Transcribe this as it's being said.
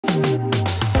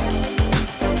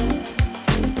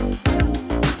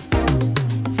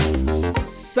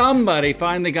Somebody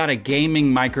finally got a gaming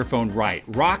microphone right.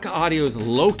 ROQ Audio's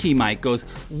Loki mic goes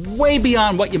way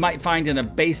beyond what you might find in a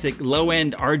basic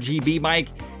low-end RGB mic,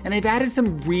 and they've added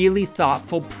some really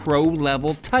thoughtful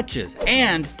pro-level touches.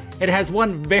 And it has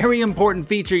one very important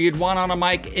feature you'd want on a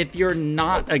mic if you're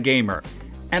not a gamer.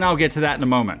 And I'll get to that in a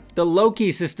moment. The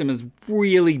Loki system is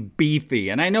really beefy,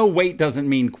 and I know weight doesn't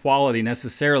mean quality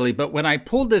necessarily, but when I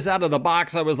pulled this out of the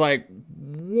box, I was like,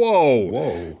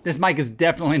 whoa. This mic is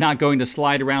definitely not going to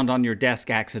slide around on your desk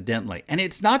accidentally. And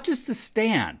it's not just the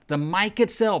stand. The mic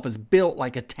itself is built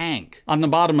like a tank. On the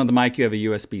bottom of the mic, you have a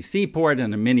USB-C port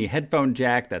and a mini headphone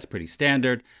jack. That's pretty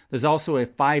standard. There's also a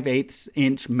 5/8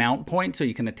 inch mount point, so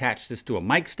you can attach this to a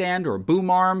mic stand or a boom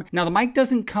arm. Now, the mic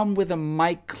doesn't come with a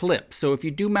mic clip, so if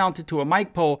you do mount it to a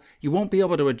mic pole, you won't be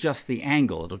able to adjust the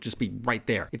angle. It'll just be right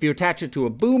there. If you attach it to a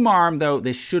boom arm, though,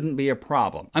 this shouldn't be a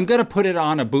problem. I'm gonna put it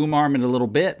on a boom arm in a little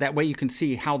bit. That way you can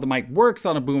see how the mic works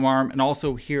on a boom arm and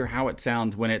also hear how it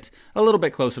sounds when it's a little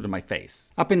bit closer to my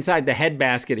face. Up inside the head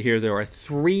basket here, there are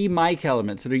 3 mic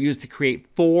elements that are used to create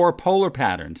 4 polar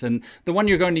patterns. And the one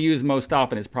you're going to use most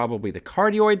often is probably the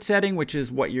cardioid setting, which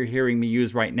is what you're hearing me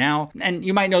use right now. And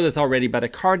you might know this already, but a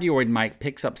cardioid mic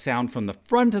picks up sound from the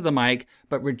front of the mic,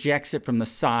 but rejects it from the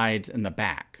sides and the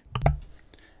back.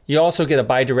 You also get a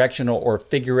bidirectional or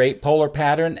figure-8 polar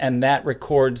pattern, and that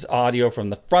records audio from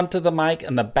the front of the mic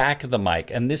and the back of the mic.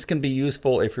 And this can be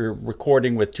useful if you're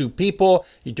recording with 2 people,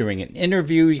 you're doing an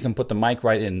interview, you can put the mic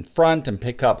right in front and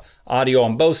pick up audio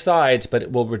on both sides, but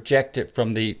it will reject it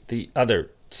from the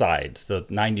other sides, the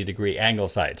 90-degree angle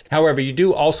sides. However, you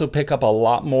do also pick up a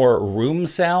lot more room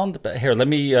sound. But here, let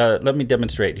me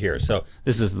demonstrate here. So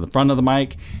this is the front of the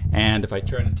mic, and if I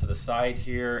turn it to the side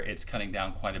here, it's cutting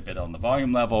down quite a bit on the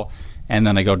volume level. And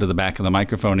then I go to the back of the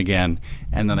microphone again,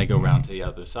 and then I go around to the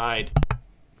other side.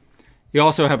 You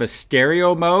also have a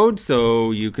stereo mode,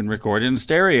 so you can record in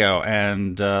stereo.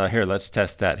 And here, let's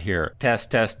test that here.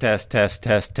 Test, test, test, test,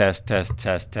 test, test, test,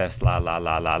 test, test, la, la,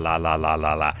 la, la, la, la, la,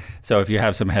 la, la. So if you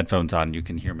have some headphones on, you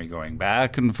can hear me going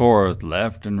back and forth,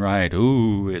 left and right.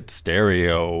 Ooh, it's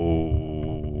stereo.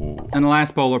 And the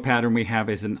last polar pattern we have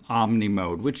is an omni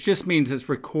mode, which just means it's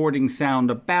recording sound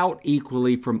about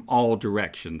equally from all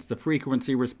directions. The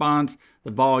frequency response,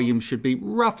 the volume should be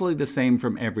roughly the same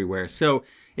from everywhere. So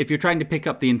if you're trying to pick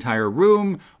up the entire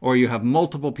room or you have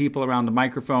multiple people around the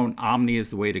microphone, Omni is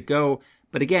the way to go.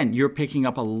 But again, you're picking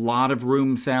up a lot of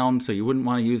room sound, so you wouldn't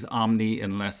want to use Omni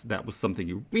unless that was something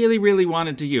you really, really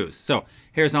wanted to use. So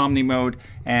here's Omni mode,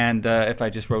 and if I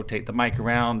just rotate the mic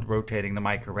around,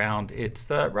 it's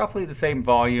roughly the same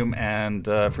volume and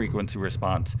frequency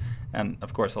response. And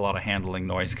of course, a lot of handling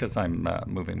noise because I'm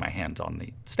moving my hands on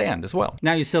the stand as well.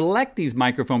 Now you select these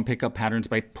microphone pickup patterns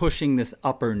by pushing this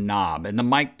upper knob, and the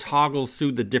mic toggles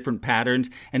through the different patterns,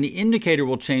 and the indicator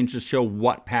will change to show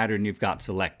what pattern you've got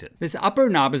selected. This upper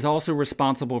knob is also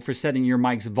responsible for setting your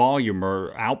mic's volume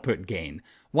or output gain.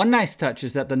 One nice touch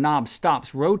is that the knob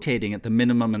stops rotating at the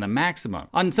minimum and the maximum.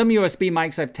 On some USB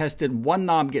mics I've tested, one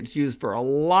knob gets used for a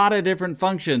lot of different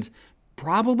functions,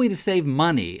 probably to save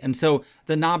money, and so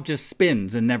the knob just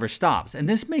spins and never stops. And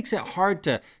this makes it hard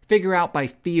to figure out by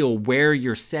feel where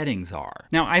your settings are.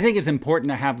 Now, I think it's important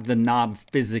to have the knob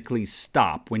physically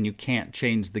stop when you can't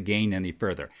change the gain any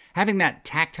further. Having that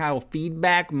tactile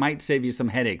feedback might save you some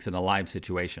headaches in a live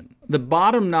situation. The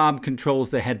bottom knob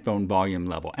controls the headphone volume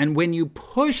level, and when you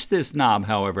push this knob,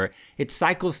 however, it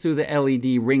cycles through the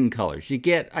LED ring colors. You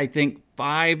get, I think,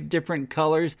 5 different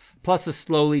colors, plus a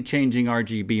slowly changing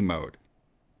RGB mode.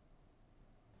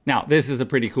 Now, this is a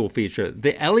pretty cool feature.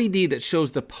 The LED that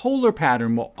shows the polar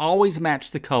pattern will always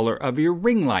match the color of your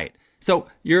ring light. So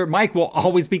your mic will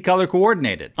always be color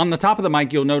coordinated. On the top of the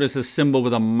mic, you'll notice a symbol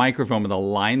with a microphone with a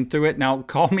line through it. Now,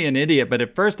 call me an idiot, but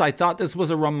at first I thought this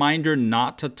was a reminder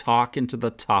not to talk into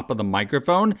the top of the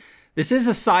microphone. This is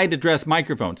a side address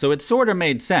microphone, so it sort of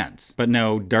made sense. But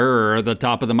no, the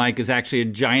top of the mic is actually a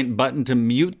giant button to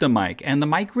mute the mic, and the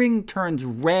mic ring turns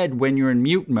red when you're in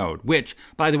mute mode, which,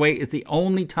 by the way, is the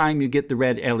only time you get the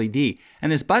red LED.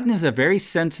 And this button is a very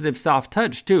sensitive, soft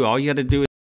touch, too. All you gotta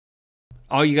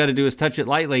do is touch it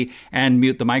lightly and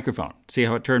mute the microphone. See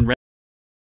how it turned red?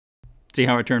 See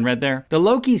how it turned red there? The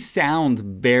Loki sounds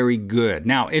very good.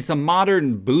 Now, it's a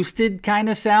modern boosted kind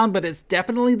of sound, but it's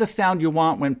definitely the sound you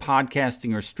want when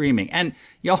podcasting or streaming. And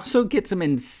you also get some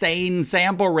insane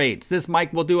sample rates. This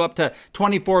mic will do up to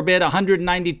 24-bit,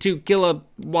 192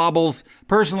 kilowobbles.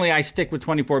 Personally, I stick with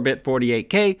 24-bit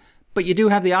 48K. but you do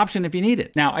have the option if you need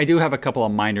it. Now, I do have a couple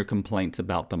of minor complaints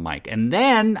about the mic, and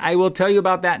then I will tell you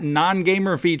about that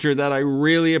non-gamer feature that I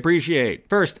really appreciate.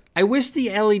 First, I wish the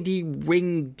LED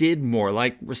ring did more,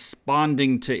 like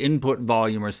responding to input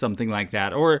volume or something like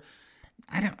that, or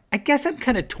I guess I'm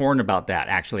kind of torn about that,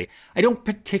 actually. I don't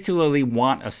particularly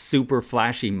want a super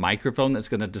flashy microphone that's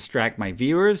going to distract my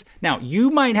viewers. Now,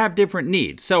 you might have different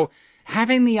needs, so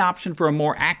having the option for a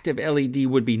more active LED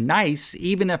would be nice,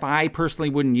 even if I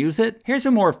personally wouldn't use it. Here's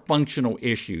a more functional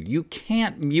issue. You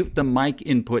can't mute the mic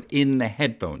input in the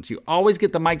headphones. You always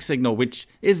get the mic signal, which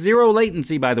is 0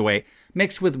 latency, by the way,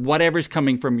 mixed with whatever's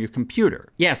coming from your computer.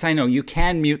 Yes, I know you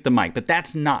can mute the mic, but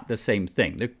that's not the same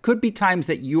thing. There could be times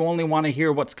that you only want to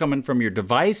hear what's coming from your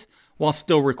device while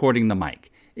still recording the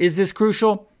mic. Is this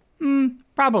crucial?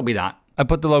 Probably not. I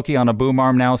put the Loki on a boom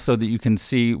arm now so that you can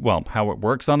see, well, how it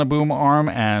works on a boom arm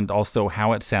and also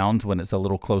how it sounds when it's a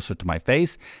little closer to my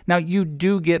face. Now, you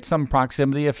do get some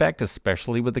proximity effect,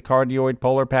 especially with the cardioid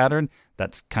polar pattern.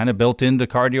 That's kind of built into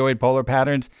cardioid polar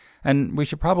patterns. And we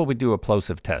should probably do a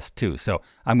plosive test too. So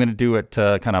I'm going to do it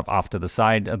kind of off to the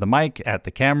side of the mic at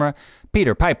the camera.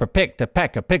 Peter Piper picked a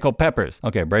peck of pickled peppers.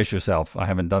 Okay, brace yourself. I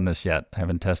haven't done this yet. I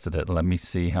haven't tested it. Let me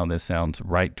see how this sounds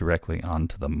right directly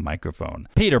onto the microphone.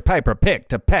 Peter Piper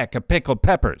picked a peck of pickled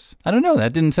peppers. I don't know,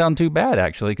 that didn't sound too bad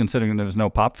actually, considering there was no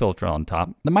pop filter on top.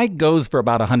 The mic goes for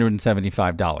about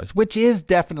 $175, which is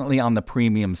definitely on the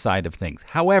premium side of things.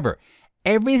 However,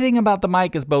 everything about the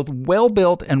mic is both well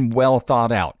built and well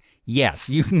thought out. Yes,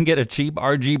 you can get a cheap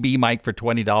RGB mic for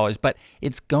 $20, but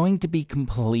it's going to be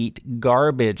complete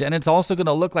garbage, and it's also going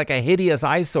to look like a hideous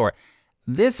eyesore.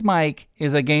 This mic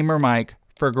is a gamer mic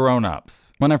for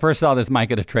grown-ups. When I first saw this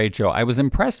mic at a trade show, I was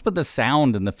impressed with the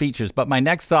sound and the features, but my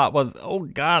next thought was, oh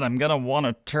God, I'm going to want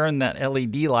to turn that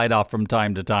LED light off from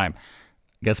time to time.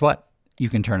 Guess what? You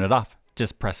can turn it off.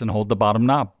 Just press and hold the bottom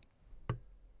knob.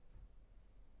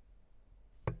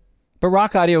 But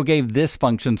ROQ Audio gave this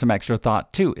function some extra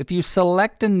thought too. If you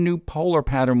select a new polar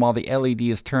pattern while the LED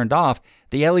is turned off,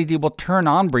 the LED will turn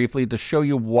on briefly to show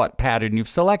you what pattern you've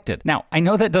selected. Now, I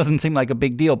know that doesn't seem like a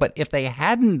big deal, but if they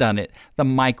hadn't done it, the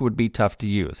mic would be tough to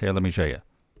use. Here, let me show you.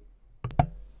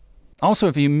 Also,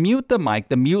 if you mute the mic,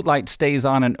 the mute light stays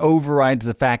on and overrides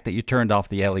the fact that you turned off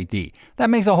the LED.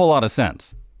 That makes a whole lot of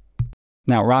sense.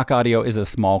 Now, ROQ Audio is a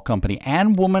small company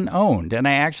and woman-owned, and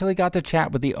I actually got to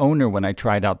chat with the owner when I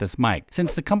tried out this mic.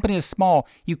 Since the company is small,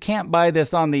 you can't buy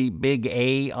this on the Big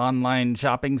A online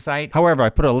shopping site. However,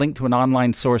 I put a link to an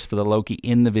online source for the Loki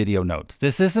in the video notes.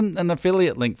 This isn't an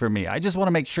affiliate link for me. I just want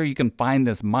to make sure you can find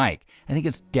this mic. I think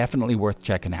it's definitely worth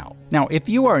checking out. Now, if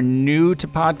you are new to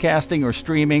podcasting or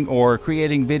streaming or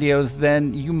creating videos,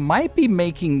 then you might be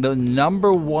making the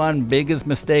 #1 biggest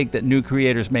mistake that new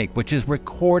creators make, which is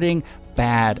recording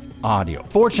bad audio.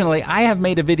 Fortunately, I have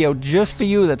made a video just for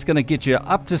you that's going to get you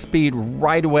up to speed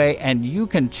right away, and you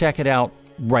can check it out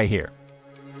right here.